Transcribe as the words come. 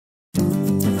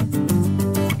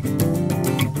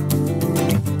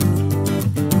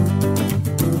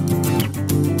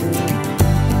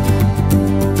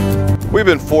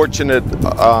We've been fortunate,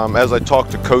 as I talk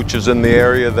to coaches in the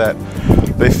area, that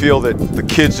they feel that the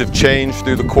kids have changed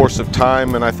through the course of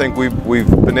time, and I think we've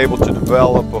been able to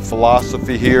develop a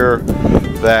philosophy here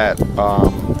that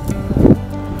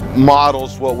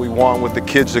models what we want with the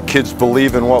kids. The kids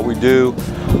believe in what we do.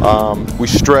 We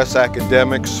stress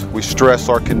academics, we stress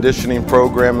our conditioning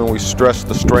program, and we stress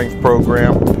the strength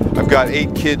program. I've got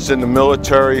 8 kids in the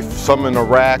military, some in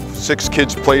Iraq, 6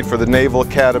 kids played for the Naval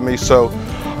Academy, so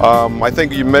I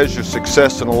think you measure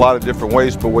success in a lot of different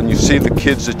ways, but when you see the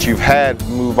kids that you've had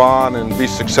move on and be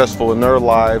successful in their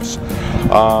lives,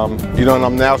 you know, and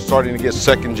I'm now starting to get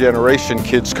second generation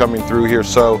kids coming through here,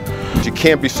 so you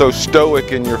can't be so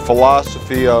stoic in your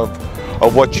philosophy of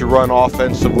what you run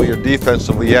offensively or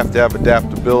defensively. You have to have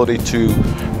adaptability to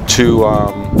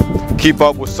keep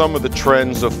up with some of the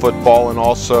trends of football and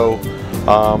also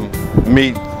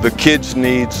meet the kids'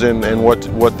 needs and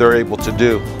what they're able to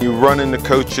do. You run into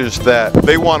coaches that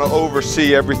they want to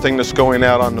oversee everything that's going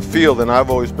out on the field, and I've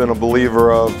always been a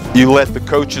believer of you let the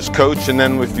coaches coach, and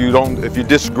then if you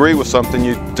disagree with something,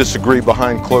 you disagree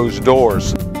behind closed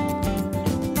doors.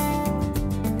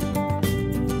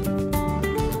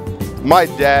 My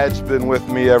dad's been with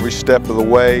me every step of the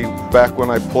way. Back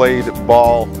when I played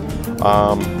ball,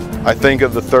 I think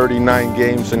of the 39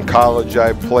 games in college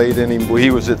I played in,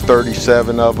 he was at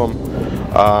 37 of them.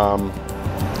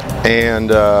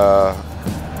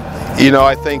 You know,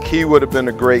 I think he would have been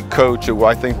a great coach.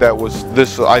 I think that was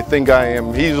this,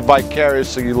 he's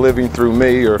vicariously living through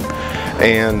me,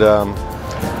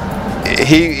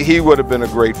 he would have been a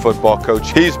great football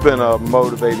coach. He's been a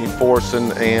motivating force,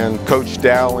 and Coach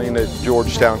Dowling at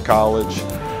Georgetown College.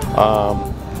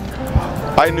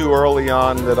 I knew early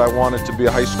on that I wanted to be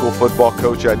a high school football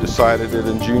coach. I decided it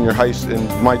in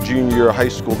my junior year of high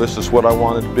school, this is what I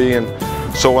wanted to be. And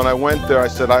so when I went there, I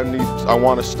said, I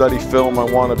want to study film. I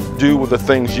want to do with the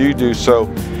things you do. So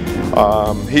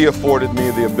he afforded me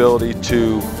the ability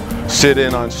to sit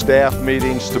in on staff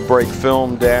meetings, to break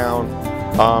film down,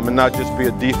 and not just be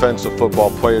a defensive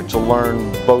football player, to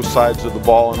learn both sides of the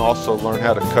ball and also learn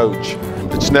how to coach.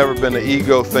 It's never been an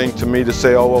ego thing to me to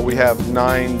say, oh, well, we have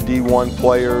 9 D1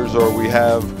 players, or we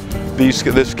have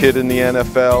this kid in the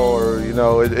NFL, or, you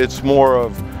know, it's more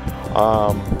of,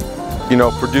 you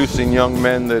know, producing young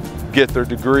men that get their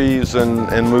degrees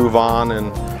and move on and,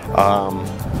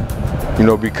 you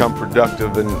know, become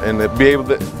productive and be able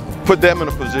to put them in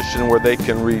a position where they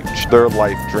can reach their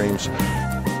life dreams.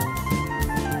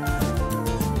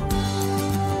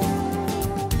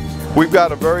 We've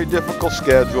got a very difficult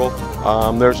schedule.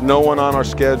 There's no one on our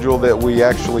schedule that we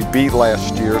actually beat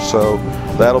last year, so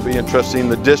that'll be interesting.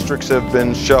 The districts have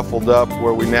been shuffled up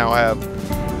where we now have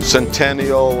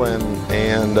Centennial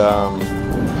and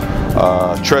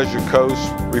Treasure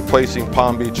Coast replacing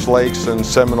Palm Beach Lakes and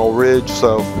Seminole Ridge.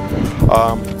 So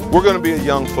we're going to be a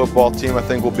young football team. I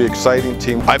think we'll be an exciting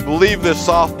team. I believe this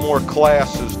sophomore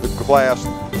class is the class.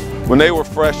 When they were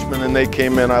freshmen and they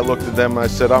came in, I looked at them and I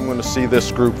said, I'm going to see this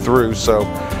group through. So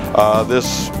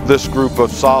this group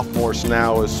of sophomores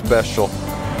now is special.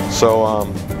 So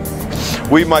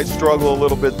we might struggle a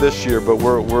little bit this year, but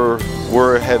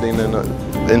we're heading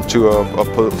into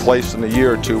a place in a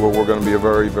year or two where we're going to be a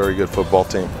very, very good football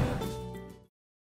team.